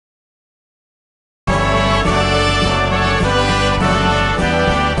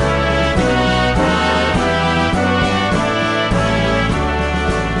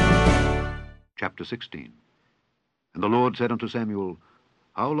Chapter 16. And the Lord said unto Samuel,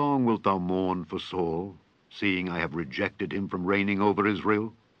 How long wilt thou mourn for Saul, seeing I have rejected him from reigning over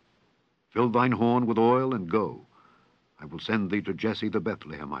Israel? Fill thine horn with oil, and go. I will send thee to Jesse the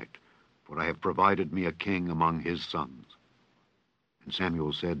Bethlehemite, for I have provided me a king among his sons. And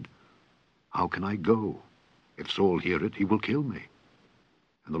Samuel said, How can I go? If Saul hear it, he will kill me.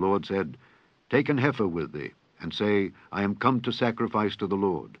 And the Lord said, Take an heifer with thee, and say, I am come to sacrifice to the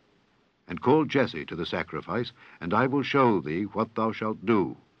Lord. And call Jesse to the sacrifice, and I will show thee what thou shalt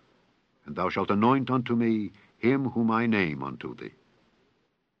do. And thou shalt anoint unto me him whom I name unto thee.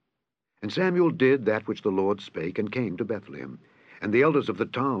 And Samuel did that which the Lord spake, and came to Bethlehem. And the elders of the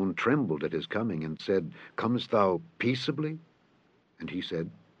town trembled at his coming, and said, Comest thou peaceably? And he said,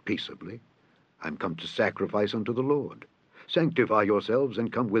 Peaceably. I am come to sacrifice unto the Lord. Sanctify yourselves,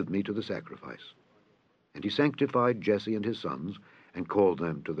 and come with me to the sacrifice. And he sanctified Jesse and his sons, and called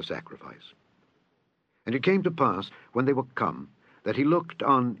them to the sacrifice. And it came to pass, when they were come, that he looked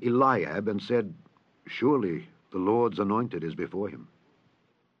on Eliab, and said, Surely the Lord's anointed is before him.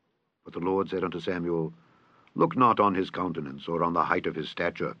 But the Lord said unto Samuel, Look not on his countenance, or on the height of his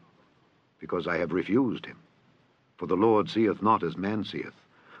stature, because I have refused him. For the Lord seeth not as man seeth,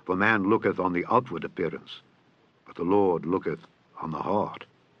 for man looketh on the outward appearance, but the Lord looketh on the heart.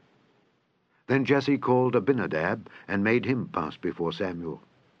 Then Jesse called Abinadab, and made him pass before Samuel.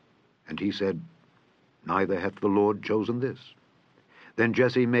 And he said, Neither hath the Lord chosen this. Then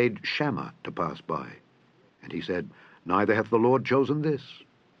Jesse made Shammah to pass by. And he said, Neither hath the Lord chosen this.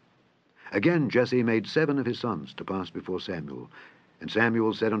 Again Jesse made 7 of his sons to pass before Samuel. And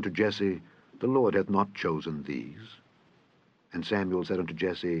Samuel said unto Jesse, The Lord hath not chosen these. And Samuel said unto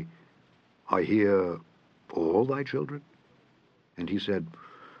Jesse, I hear all thy children? And he said,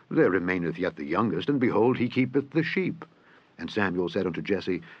 There remaineth yet the youngest, and behold, he keepeth the sheep. And Samuel said unto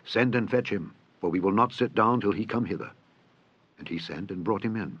Jesse, Send and fetch him, for we will not sit down till he come hither. And he sent and brought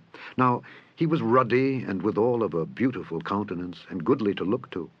him in. Now he was ruddy, and withal of a beautiful countenance, and goodly to look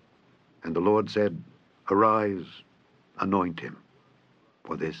to. And the Lord said, Arise, anoint him,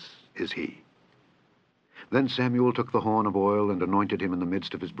 for this is he. Then Samuel took the horn of oil, and anointed him in the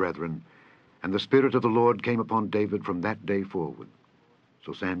midst of his brethren. And the Spirit of the Lord came upon David from that day forward.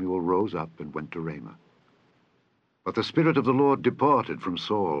 So Samuel rose up and went to Ramah. But the Spirit of the Lord departed from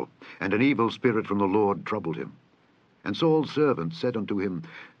Saul, and an evil spirit from the Lord troubled him. And Saul's servants said unto him,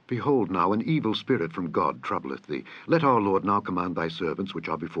 Behold now, an evil spirit from God troubleth thee. Let our Lord now command thy servants, which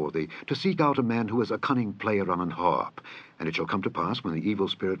are before thee, to seek out a man who is a cunning player on an harp. And it shall come to pass, when the evil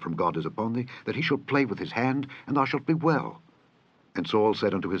spirit from God is upon thee, that he shall play with his hand, and thou shalt be well. And Saul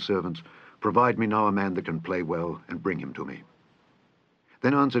said unto his servants, Provide me now a man that can play well, and bring him to me.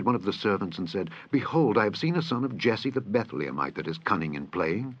 Then answered one of the servants, and said, Behold, I have seen a son of Jesse the Bethlehemite, that is cunning in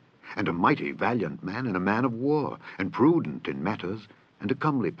playing, and a mighty valiant man, and a man of war, and prudent in matters, and a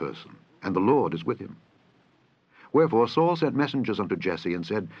comely person, and the Lord is with him. Wherefore Saul sent messengers unto Jesse, and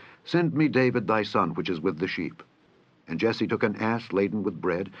said, Send me David thy son, which is with the sheep. And Jesse took an ass laden with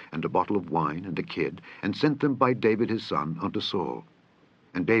bread, and a bottle of wine, and a kid, and sent them by David his son unto Saul.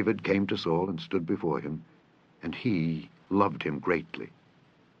 And David came to Saul, and stood before him, and he loved him greatly,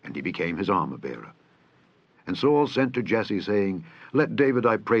 and he became his armor-bearer. And Saul sent to Jesse, saying, Let David,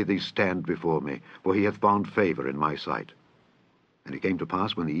 I pray thee, stand before me, for he hath found favor in my sight. And it came to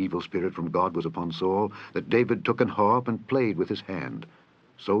pass, when the evil spirit from God was upon Saul, that David took an harp, and played with his hand.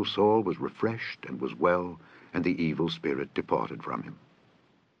 So Saul was refreshed, and was well, and the evil spirit departed from him.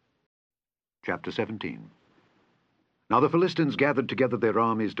 Chapter 17. Now the Philistines gathered together their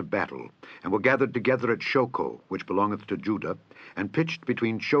armies to battle, and were gathered together at Shochoh, which belongeth to Judah, and pitched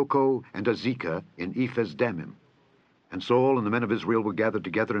between Shochoh and Azekah in Ephes-dammim. And Saul and the men of Israel were gathered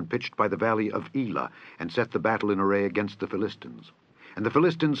together, and pitched by the valley of Elah, and set the battle in array against the Philistines. And the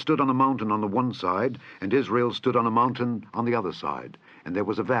Philistines stood on a mountain on the one side, and Israel stood on a mountain on the other side, and there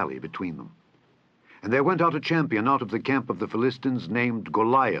was a valley between them. And there went out a champion out of the camp of the Philistines, named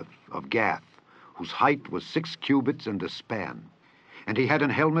Goliath of Gath, whose height was 6 cubits and a span. And he had an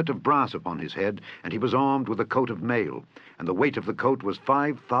helmet of brass upon his head, and he was armed with a coat of mail, and the weight of the coat was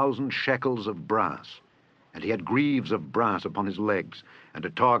 5,000 shekels of brass. And he had greaves of brass upon his legs, and a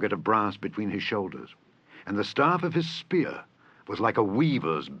target of brass between his shoulders. And the staff of his spear was like a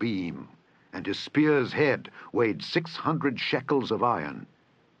weaver's beam, and his spear's head weighed 600 shekels of iron.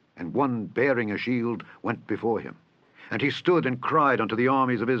 And one bearing a shield went before him. And he stood and cried unto the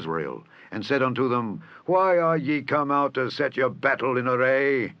armies of Israel, and said unto them, Why are ye come out to set your battle in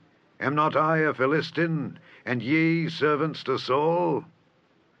array? Am not I a Philistine, and ye servants to Saul?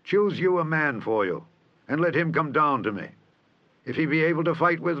 Choose you a man for you, and let him come down to me. If he be able to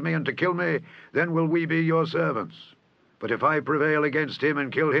fight with me and to kill me, then will we be your servants. But if I prevail against him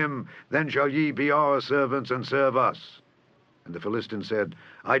and kill him, then shall ye be our servants and serve us. And the Philistine said,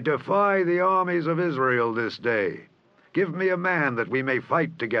 I defy the armies of Israel this day. Give me a man that we may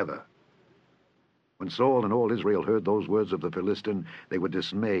fight together. When Saul and all Israel heard those words of the Philistine, they were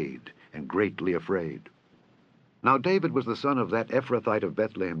dismayed and greatly afraid. Now David was the son of that Ephrathite of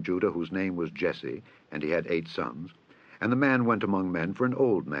Bethlehem, Judah, whose name was Jesse, and he had 8 sons. And the man went among men for an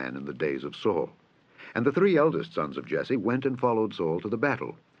old man in the days of Saul. And the 3 eldest sons of Jesse went and followed Saul to the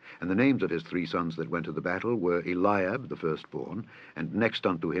battle. And the names of his 3 sons that went to the battle were Eliab, the firstborn, and next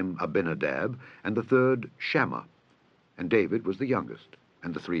unto him Abinadab, and the third Shammah. And David was the youngest,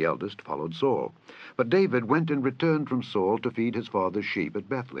 and the 3 eldest followed Saul. But David went and returned from Saul to feed his father's sheep at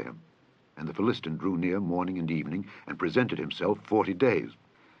Bethlehem. And the Philistine drew near morning and evening, and presented himself 40 days.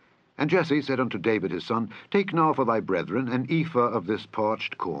 And Jesse said unto David his son, Take now for thy brethren an ephah of this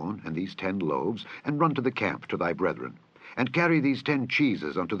parched corn, and these 10 loaves, and run to the camp to thy brethren. And carry these 10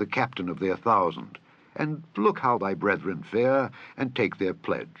 cheeses unto the captain of their 1,000. And look how thy brethren fare, and take their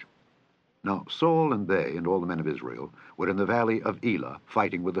pledge. Now Saul and they, and all the men of Israel, were in the valley of Elah,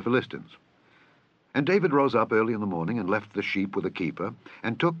 fighting with the Philistines. And David rose up early in the morning, and left the sheep with a keeper,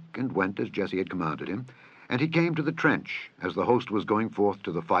 and took and went as Jesse had commanded him. And he came to the trench, as the host was going forth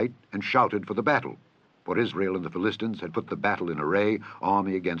to the fight, and shouted for the battle. For Israel and the Philistines had put the battle in array,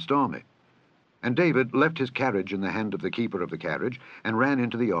 army against army. And David left his carriage in the hand of the keeper of the carriage, and ran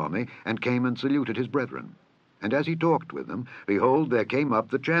into the army, and came and saluted his brethren. And as he talked with them, behold, there came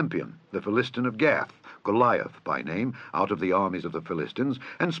up the champion, the Philistine of Gath, Goliath by name, out of the armies of the Philistines,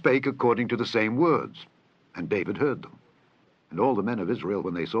 and spake according to the same words. And David heard them. And all the men of Israel,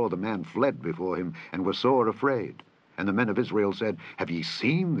 when they saw the man, fled before him, and were sore afraid. And the men of Israel said, Have ye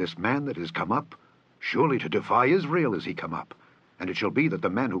seen this man that is come up? Surely to defy Israel is he come up. And it shall be that the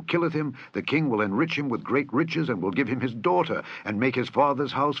man who killeth him, the king will enrich him with great riches, and will give him his daughter, and make his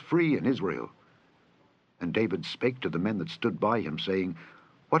father's house free in Israel. And David spake to the men that stood by him, saying,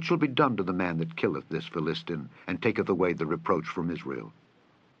 What shall be done to the man that killeth this Philistine, and taketh away the reproach from Israel?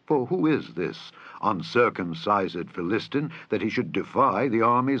 For who is this uncircumcised Philistine, that he should defy the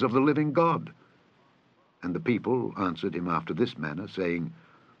armies of the living God? And the people answered him after this manner, saying,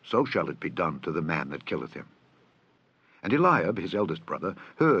 So shall it be done to the man that killeth him. And Eliab, his eldest brother,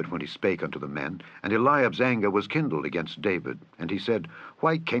 heard when he spake unto the men, and Eliab's anger was kindled against David. And he said,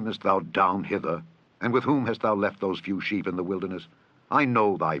 Why camest thou down hither? And with whom hast thou left those few sheep in the wilderness? I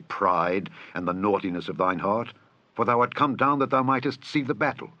know thy pride, and the naughtiness of thine heart, for thou art come down that thou mightest see the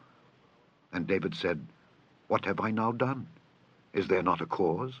battle. And David said, What have I now done? Is there not a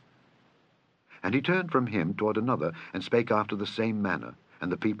cause? And he turned from him toward another, and spake after the same manner.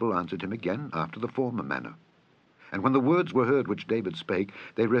 And the people answered him again after the former manner. And when the words were heard which David spake,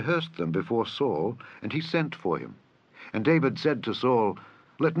 they rehearsed them before Saul, and he sent for him. And David said to Saul,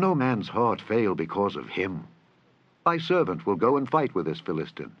 Let no man's heart fail because of him. Thy servant will go and fight with this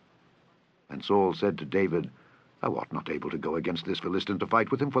Philistine. And Saul said to David, Thou art not able to go against this Philistine to fight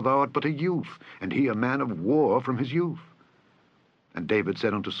with him, for thou art but a youth, and he a man of war from his youth. And David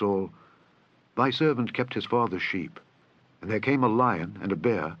said unto Saul, Thy servant kept his father's sheep, and there came a lion and a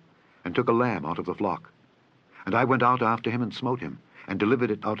bear, and took a lamb out of the flock. And I went out after him, and smote him, and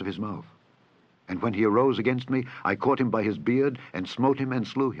delivered it out of his mouth. And when he arose against me, I caught him by his beard, and smote him, and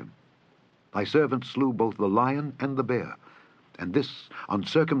slew him. Thy servant slew both the lion and the bear. And this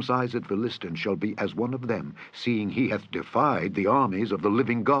uncircumcised Philistine shall be as one of them, seeing he hath defied the armies of the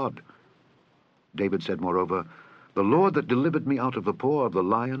living God. David said moreover, The Lord that delivered me out of the paw of the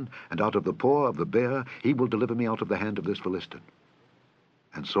lion, and out of the paw of the bear, he will deliver me out of the hand of this Philistine.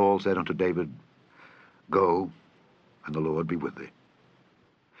 And Saul said unto David, Go, and the Lord be with thee.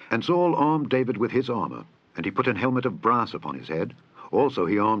 And Saul armed David with his armor, and he put an helmet of brass upon his head. Also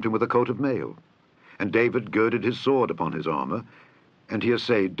he armed him with a coat of mail. And David girded his sword upon his armor, and he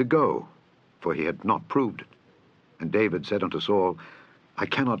essayed to go, for he had not proved it. And David said unto Saul, I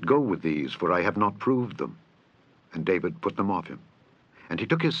cannot go with these, for I have not proved them. And David put them off him. And he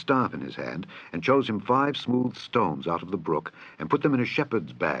took his staff in his hand, and chose him 5 smooth stones out of the brook, and put them in a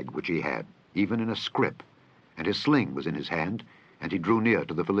shepherd's bag which he had, even in a scrip. And his sling was in his hand, and he drew near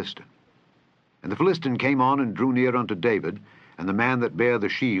to the Philistine. And the Philistine came on and drew near unto David, and the man that bare the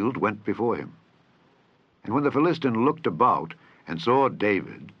shield went before him. And when the Philistine looked about, and saw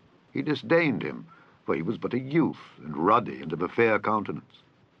David, he disdained him, for he was but a youth, and ruddy, and of a fair countenance.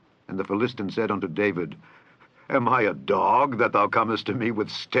 And the Philistine said unto David, Am I a dog, that thou comest to me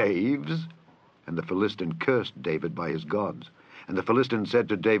with staves? And the Philistine cursed David by his gods. And the Philistine said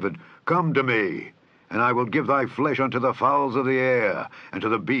to David, Come to me, and I will give thy flesh unto the fowls of the air, and to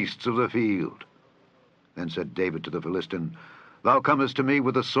the beasts of the field. Then said David to the Philistine, Thou comest to me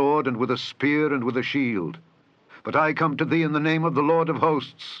with a sword, and with a spear, and with a shield. But I come to thee in the name of the Lord of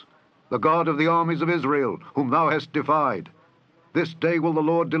hosts, the God of the armies of Israel, whom thou hast defied. This day will the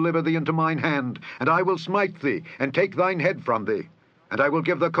Lord deliver thee into mine hand, and I will smite thee, and take thine head from thee. And I will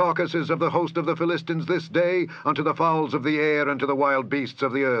give the carcasses of the host of the Philistines this day unto the fowls of the air, and to the wild beasts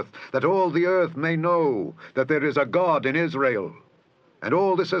of the earth, that all the earth may know that there is a God in Israel. And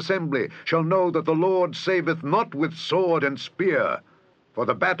all this assembly shall know that the Lord saveth not with sword and spear, for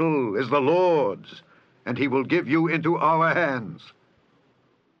the battle is the Lord's, and he will give you into our hands.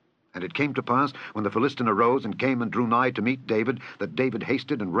 And it came to pass, when the Philistine arose and came and drew nigh to meet David, that David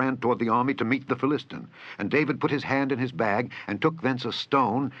hasted and ran toward the army to meet the Philistine. And David put his hand in his bag, and took thence a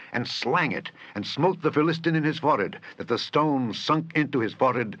stone, and slang it, and smote the Philistine in his forehead, that the stone sunk into his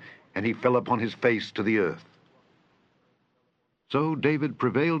forehead, and he fell upon his face to the earth. So David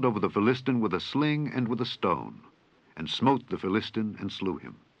prevailed over the Philistine with a sling and with a stone, and smote the Philistine and slew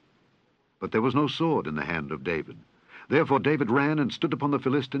him. But there was no sword in the hand of David. Therefore David ran and stood upon the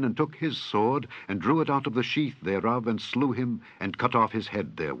Philistine, and took his sword, and drew it out of the sheath thereof, and slew him, and cut off his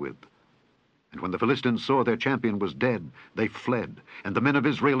head therewith. And when the Philistines saw their champion was dead, they fled. And the men of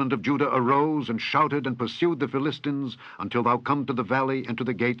Israel and of Judah arose, and shouted, and pursued the Philistines, until thou come to the valley and to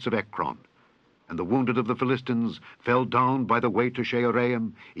the gates of Ekron. And the wounded of the Philistines fell down by the way to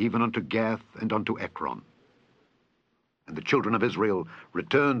Shaaraim, even unto Gath and unto Ekron. And the children of Israel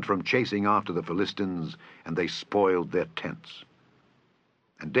returned from chasing after the Philistines, and they spoiled their tents.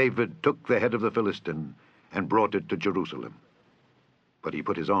 And David took the head of the Philistine, and brought it to Jerusalem. But he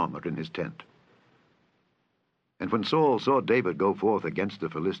put his armor in his tent. And when Saul saw David go forth against the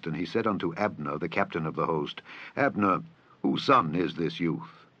Philistine, he said unto Abner, the captain of the host, Abner, whose son is this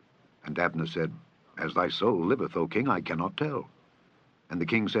youth? And Abner said, As thy soul liveth, O king, I cannot tell. And the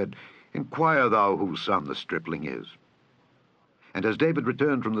king said, Inquire thou whose son the stripling is. And as David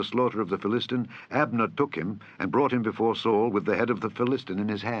returned from the slaughter of the Philistine, Abner took him, and brought him before Saul with the head of the Philistine in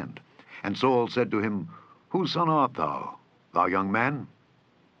his hand. And Saul said to him, Whose son art thou, thou young man?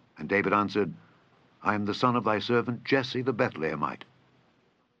 And David answered, I am the son of thy servant Jesse the Bethlehemite.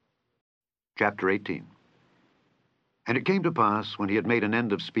 Chapter 18. And it came to pass, when he had made an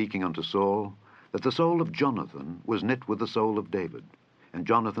end of speaking unto Saul, that the soul of Jonathan was knit with the soul of David, and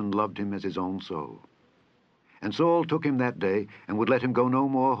Jonathan loved him as his own soul. And Saul took him that day, and would let him go no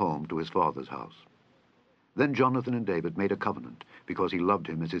more home to his father's house. Then Jonathan and David made a covenant, because he loved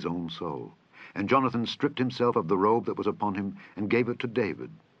him as his own soul. And Jonathan stripped himself of the robe that was upon him, and gave it to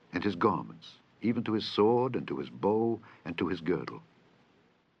David, and his garments, even to his sword, and to his bow, and to his girdle.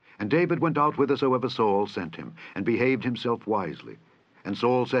 And David went out whithersoever Saul sent him, and behaved himself wisely. And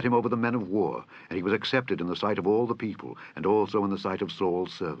Saul set him over the men of war, and he was accepted in the sight of all the people, and also in the sight of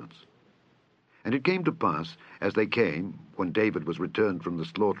Saul's servants. And it came to pass, as they came, when David was returned from the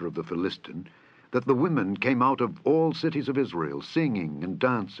slaughter of the Philistine, that the women came out of all cities of Israel, singing and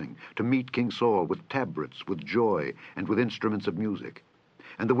dancing, to meet King Saul with tabrets, with joy, and with instruments of music.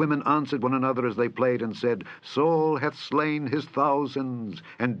 And the women answered one another as they played, and said, Saul hath slain his thousands,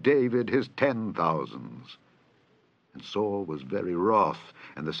 and David his 10,000s. And Saul was very wroth,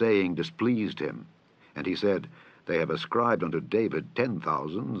 and the saying displeased him. And he said, They have ascribed unto David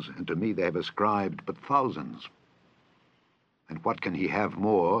 10,000s, and to me they have ascribed but thousands. And what can he have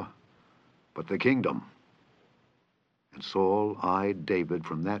more but the kingdom? And Saul eyed David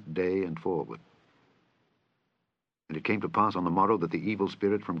from that day and forward. And it came to pass on the morrow that the evil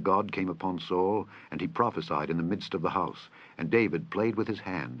spirit from God came upon Saul, and he prophesied in the midst of the house. And David played with his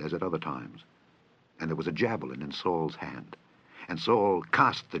hand, as at other times. And there was a javelin in Saul's hand. And Saul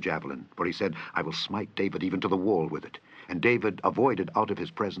cast the javelin, for he said, I will smite David even to the wall with it. And David avoided out of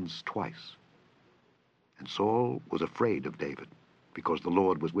his presence twice. And Saul was afraid of David, because the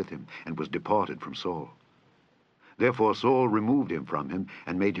Lord was with him, and was departed from Saul. Therefore Saul removed him from him,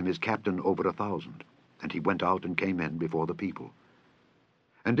 and made him his captain over 1,000. And he went out and came in before the people.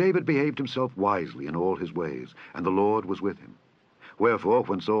 And David behaved himself wisely in all his ways, and the Lord was with him. Wherefore,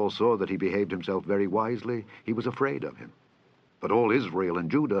 when Saul saw that he behaved himself very wisely, he was afraid of him. But all Israel and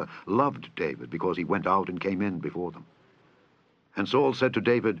Judah loved David, because he went out and came in before them. And Saul said to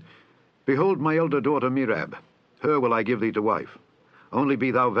David, Behold my elder daughter Merab, her will I give thee to wife. Only be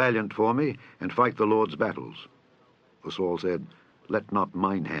thou valiant for me, and fight the Lord's battles. For Saul said, Let not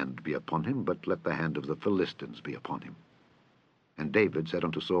mine hand be upon him, but let the hand of the Philistines be upon him. And David said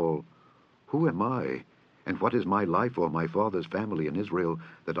unto Saul, Who am I, and what is my life or my father's family in Israel,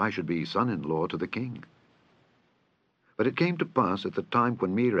 that I should be son-in-law to the king? But it came to pass at the time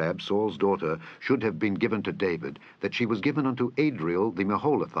when Merab, Saul's daughter, should have been given to David, that she was given unto Adriel the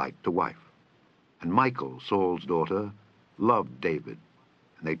Meholathite to wife. And Michal, Saul's daughter, loved David.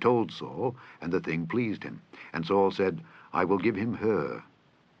 And they told Saul, and the thing pleased him. And Saul said, I will give him her,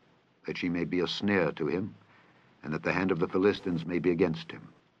 that she may be a snare to him, and that the hand of the Philistines may be against him.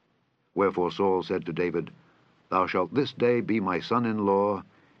 Wherefore Saul said to David, Thou shalt this day be my son-in-law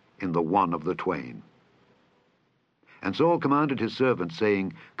in the one of the twain. And Saul commanded his servants,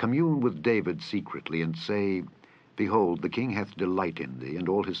 saying, Commune with David secretly, and say, Behold, the king hath delight in thee, and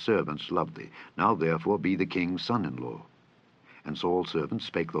all his servants love thee. Now therefore be the king's son-in-law. And Saul's servants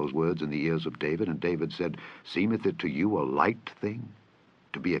spake those words in the ears of David, and David said, Seemeth it to you a light thing,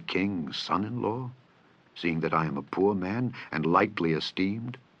 to be a king's son-in-law, seeing that I am a poor man, and lightly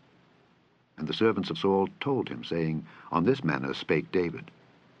esteemed? And the servants of Saul told him, saying, On this manner spake David.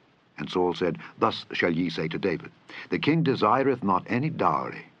 And Saul said, Thus shall ye say to David, The king desireth not any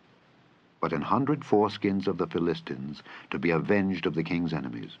dowry, but 100 foreskins of the Philistines, to be avenged of the king's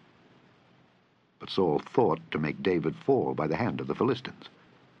enemies. But Saul thought to make David fall by the hand of the Philistines.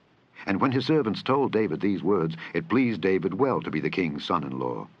 And when his servants told David these words, it pleased David well to be the king's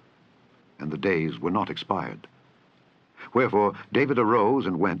son-in-law. And the days were not expired. Wherefore David arose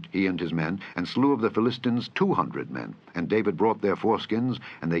and went, he and his men, and slew of the Philistines 200 men. And David brought their foreskins,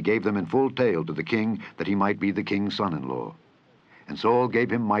 and they gave them in full tale to the king, that he might be the king's son-in-law. And Saul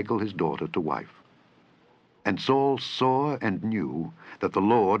gave him Michal his daughter to wife. And Saul saw and knew that the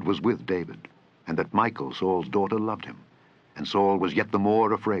Lord was with David, and that Michal, Saul's daughter, loved him. And Saul was yet the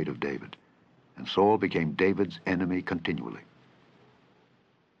more afraid of David. And Saul became David's enemy continually.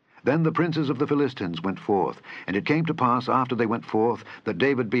 Then the princes of the Philistines went forth, and it came to pass after they went forth that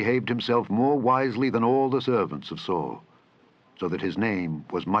David behaved himself more wisely than all the servants of Saul, so that his name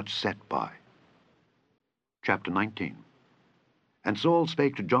was much set by. Chapter 19. And Saul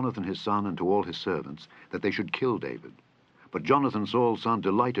spake to Jonathan his son and to all his servants, that they should kill David. But Jonathan Saul's son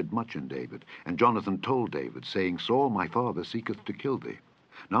delighted much in David, and Jonathan told David, saying, Saul my father seeketh to kill thee.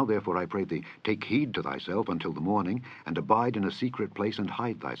 Now therefore, I pray thee, take heed to thyself until the morning, and abide in a secret place, and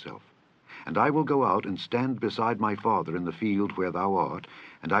hide thyself. And I will go out and stand beside my father in the field where thou art,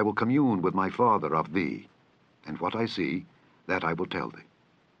 and I will commune with my father of thee. And what I see, that I will tell thee.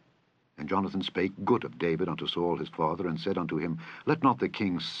 And Jonathan spake good of David unto Saul his father, and said unto him, Let not the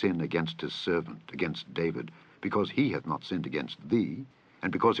king sin against his servant, against David, because he hath not sinned against thee,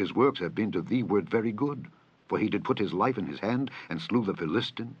 and because his works have been to thee word very good. For he did put his life in his hand, and slew the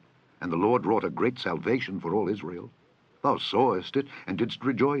Philistine, and the Lord wrought a great salvation for all Israel. Thou sawest it, and didst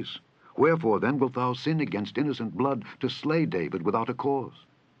rejoice. Wherefore then wilt thou sin against innocent blood, to slay David without a cause?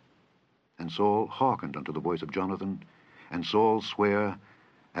 And Saul hearkened unto the voice of Jonathan, and Saul sware,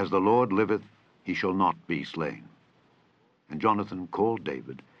 As the Lord liveth, he shall not be slain. And Jonathan called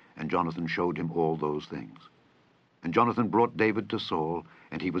David, and Jonathan showed him all those things. And Jonathan brought David to Saul,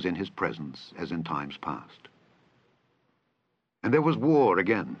 and he was in his presence, as in times past. And there was war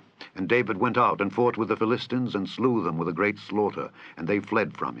again, and David went out and fought with the Philistines, and slew them with a great slaughter, and they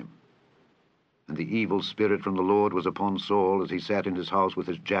fled from him. And the evil spirit from the Lord was upon Saul, as he sat in his house with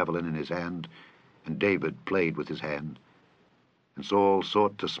his javelin in his hand, and David played with his hand. And Saul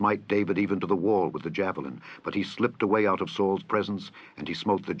sought to smite David even to the wall with the javelin, but he slipped away out of Saul's presence, and he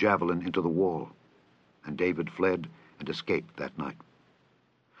smote the javelin into the wall. And David fled and escaped that night.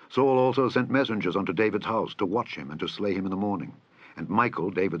 Saul also sent messengers unto David's house to watch him and to slay him in the morning. And Michal,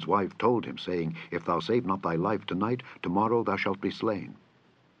 David's wife, told him, saying, If thou save not thy life tonight, tomorrow thou shalt be slain.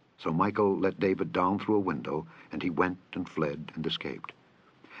 So Michal let David down through a window, and he went and fled and escaped.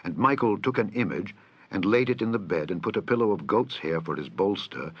 And Michal took an image, and laid it in the bed, and put a pillow of goat's hair for his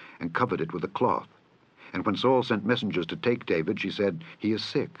bolster, and covered it with a cloth. And when Saul sent messengers to take David, she said, He is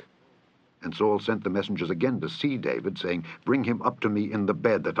sick. And Saul sent the messengers again to see David, saying, Bring him up to me in the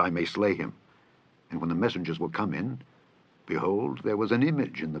bed, that I may slay him. And when the messengers were come in, behold, there was an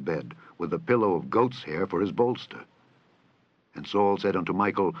image in the bed, with a pillow of goat's hair for his bolster. And Saul said unto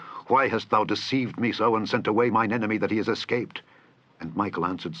Michal, Why hast thou deceived me so, and sent away mine enemy, that he is escaped? And Michal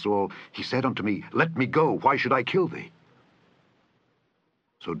answered Saul, He said unto me, Let me go, why should I kill thee?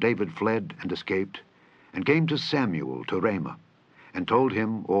 So David fled and escaped, and came to Samuel to Ramah, and told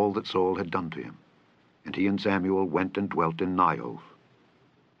him all that Saul had done to him. And he and Samuel went and dwelt in Naioth.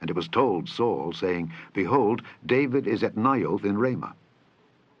 And it was told Saul, saying, Behold, David is at Naioth in Ramah.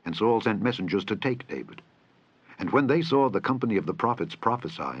 And Saul sent messengers to take David. And when they saw the company of the prophets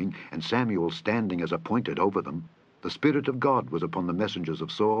prophesying, and Samuel standing as appointed over them, the Spirit of God was upon the messengers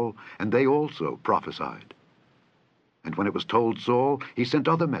of Saul, and they also prophesied. And when it was told Saul, he sent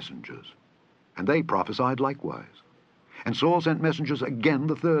other messengers, and they prophesied likewise. And Saul sent messengers again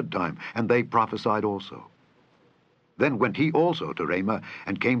the third time, and they prophesied also. Then went he also to Ramah,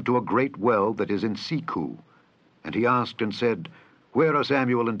 and came to a great well that is in Seku. And he asked and said, Where are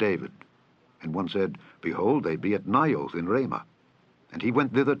Samuel and David? And one said, Behold, they be at Naioth in Ramah. And he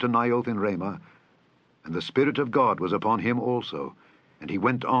went thither to Naioth in Ramah, and the Spirit of God was upon him also. And he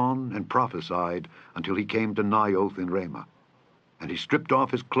went on and prophesied until he came to Naioth in Ramah. And he stripped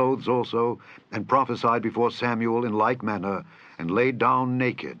off his clothes also, and prophesied before Samuel in like manner, and laid down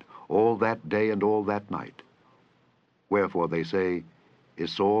naked all that day and all that night. Wherefore they say,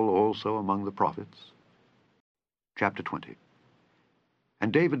 Is Saul also among the prophets? Chapter 20.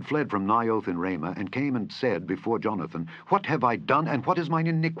 And David fled from Naioth in Ramah, and came and said before Jonathan, What have I done, and what is mine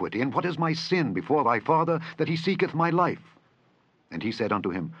iniquity, and what is my sin before thy father, that he seeketh my life? And he said unto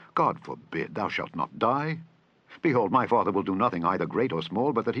him, God forbid, thou shalt not die. Behold, my father will do nothing either great or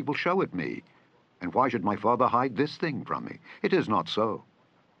small, but that he will show it me. And why should my father hide this thing from me? It is not so.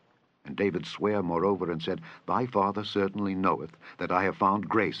 And David sware moreover, and said, Thy father certainly knoweth that I have found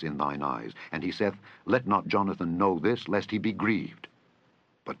grace in thine eyes. And he saith, Let not Jonathan know this, lest he be grieved.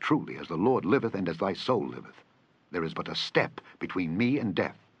 But truly, as the Lord liveth, and as thy soul liveth, there is but a step between me and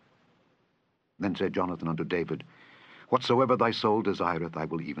death. Then said Jonathan unto David, Whatsoever thy soul desireth, I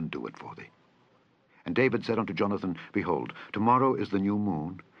will even do it for thee. And David said unto Jonathan, Behold, tomorrow is the new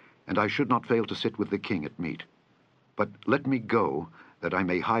moon, and I should not fail to sit with the king at meat. But let me go, that I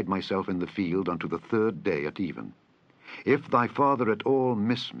may hide myself in the field unto the third day at even. If thy father at all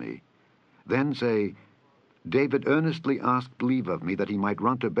miss me, then say, David earnestly asked leave of me that he might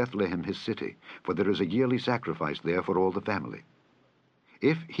run to Bethlehem his city, for there is a yearly sacrifice there for all the family.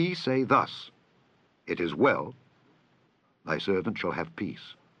 If he say thus, It is well, thy servant shall have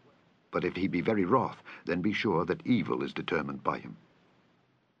peace. But if he be very wroth, then be sure that evil is determined by him.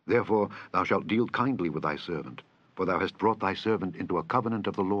 Therefore thou shalt deal kindly with thy servant, for thou hast brought thy servant into a covenant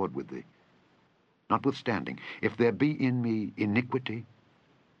of the Lord with thee. Notwithstanding, if there be in me iniquity,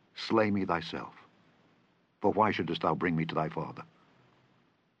 slay me thyself. For why shouldest thou bring me to thy father?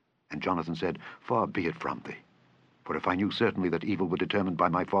 And Jonathan said, Far be it from thee. For if I knew certainly that evil were determined by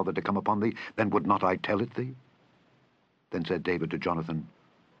my father to come upon thee, then would not I tell it thee? Then said David to Jonathan,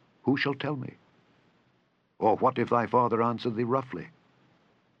 Who shall tell me? Or what if thy father answer thee roughly?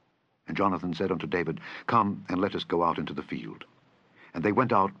 And Jonathan said unto David, Come, and let us go out into the field. And they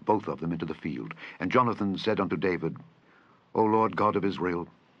went out, both of them, into the field. And Jonathan said unto David, O Lord God of Israel,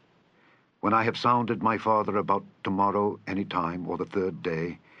 when I have sounded my father about tomorrow any time, or the third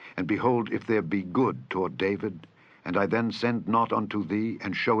day, and behold, if there be good toward David, and I then send not unto thee,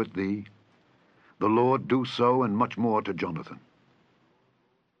 and show it thee, the Lord do so, and much more to Jonathan.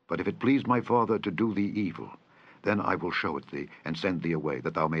 But if it please my father to do thee evil, then I will show it thee, and send thee away,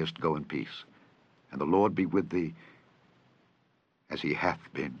 that thou mayest go in peace. And the Lord be with thee, as he hath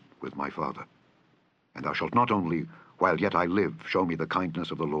been with my father. And thou shalt not only, while yet I live, show me the kindness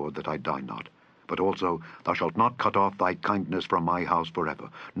of the Lord, that I die not, but also thou shalt not cut off thy kindness from my house forever.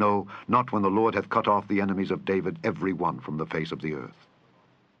 No, not when the Lord hath cut off the enemies of David, every one from the face of the earth.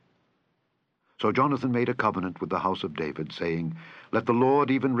 So Jonathan made a covenant with the house of David, saying, Let the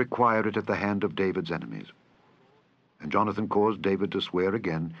Lord even require it at the hand of David's enemies. And Jonathan caused David to swear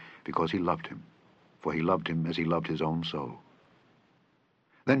again, because he loved him, for he loved him as he loved his own soul.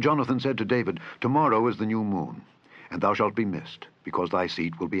 Then Jonathan said to David, Tomorrow is the new moon, and thou shalt be missed, because thy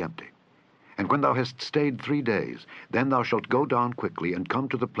seat will be empty. And when thou hast stayed 3 days, then thou shalt go down quickly, and come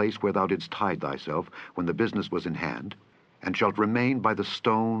to the place where thou didst hide thyself, when the business was in hand, and shalt remain by the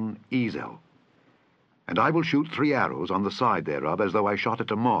stone Ezel. And I will shoot 3 arrows on the side thereof, as though I shot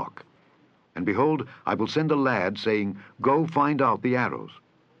at a mark. And behold, I will send a lad, saying, Go find out the arrows.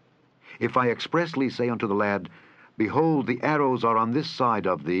 If I expressly say unto the lad, Behold, the arrows are on this side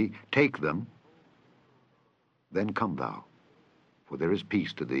of thee, take them, then come thou, for there is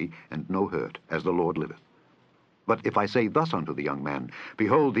peace to thee, and no hurt, as the Lord liveth. But if I say thus unto the young man,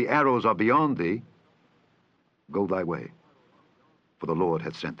 Behold, the arrows are beyond thee, go thy way, for the Lord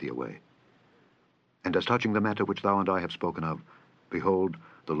hath sent thee away. And as touching the matter which thou and I have spoken of, behold,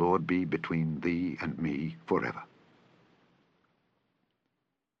 the Lord be between thee and me forever.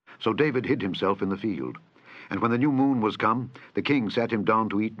 So David hid himself in the field. And when the new moon was come, the king sat him down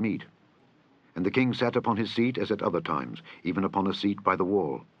to eat meat. And the king sat upon his seat as at other times, even upon a seat by the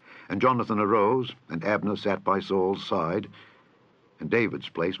wall. And Jonathan arose, and Abner sat by Saul's side, and David's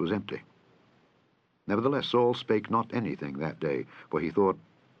place was empty. Nevertheless Saul spake not anything that day, for he thought,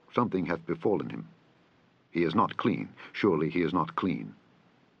 Something hath befallen him. He is not clean, surely he is not clean.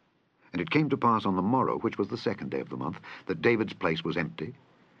 And it came to pass on the morrow, which was the 2nd day of the month, that David's place was empty.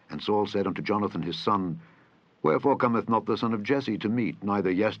 And Saul said unto Jonathan his son, Wherefore cometh not the son of Jesse to meet,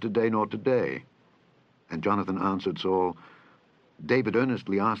 neither yesterday nor today? And Jonathan answered Saul, David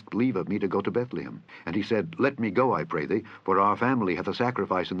earnestly asked leave of me to go to Bethlehem. And he said, Let me go, I pray thee, for our family hath a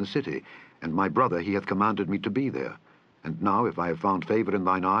sacrifice in the city, and my brother he hath commanded me to be there. And now, if I have found favour in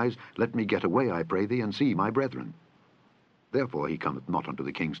thine eyes, let me get away, I pray thee, and see my brethren. Therefore he cometh not unto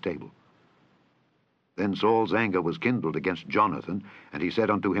the king's table. Then Saul's anger was kindled against Jonathan, and he said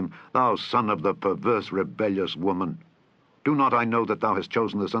unto him, Thou son of the perverse rebellious woman, do not I know that thou hast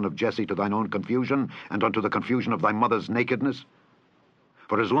chosen the son of Jesse to thine own confusion, and unto the confusion of thy mother's nakedness?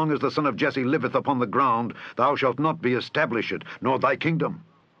 For as long as the son of Jesse liveth upon the ground, thou shalt not be established, nor thy kingdom.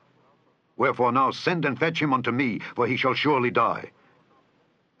 Wherefore now send and fetch him unto me, for he shall surely die.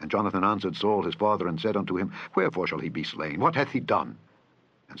 And Jonathan answered Saul his father, and said unto him, Wherefore shall he be slain? What hath he done?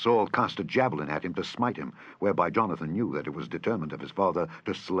 And Saul cast a javelin at him to smite him, whereby Jonathan knew that it was determined of his father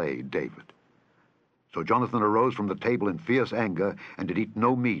to slay David. So Jonathan arose from the table in fierce anger, and did eat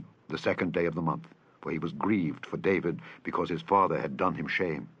no meat the 2nd day of the month, for he was grieved for David, because his father had done him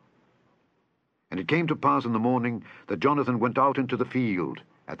shame. And it came to pass in the morning that Jonathan went out into the field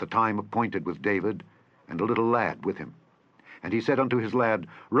at the time appointed with David, and a little lad with him. And he said unto his lad,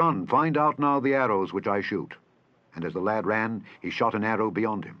 Run, find out now the arrows which I shoot. And as the lad ran, he shot an arrow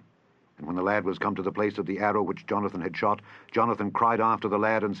beyond him. And when the lad was come to the place of the arrow which Jonathan had shot, Jonathan cried after the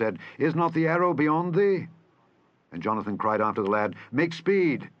lad, and said, Is not the arrow beyond thee? And Jonathan cried after the lad, Make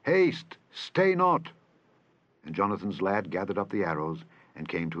speed, haste, stay not. And Jonathan's lad gathered up the arrows, and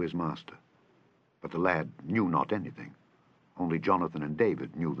came to his master. But the lad knew not anything. Only Jonathan and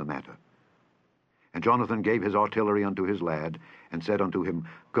David knew the matter. And Jonathan gave his artillery unto his lad, and said unto him,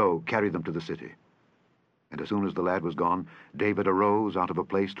 Go, carry them to the city. And as soon as the lad was gone, David arose out of a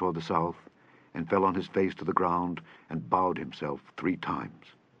place toward the south, and fell on his face to the ground, and bowed himself 3 times.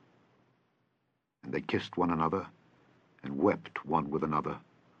 And they kissed one another, and wept one with another,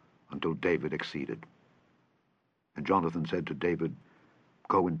 until David exceeded. And Jonathan said to David,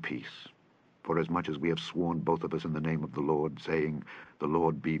 Go in peace, forasmuch as we have sworn both of us in the name of the Lord, saying, The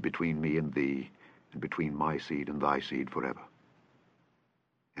Lord be between me and thee, and between my seed and thy seed forever.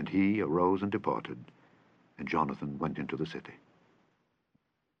 And he arose and departed, and Jonathan went into the city.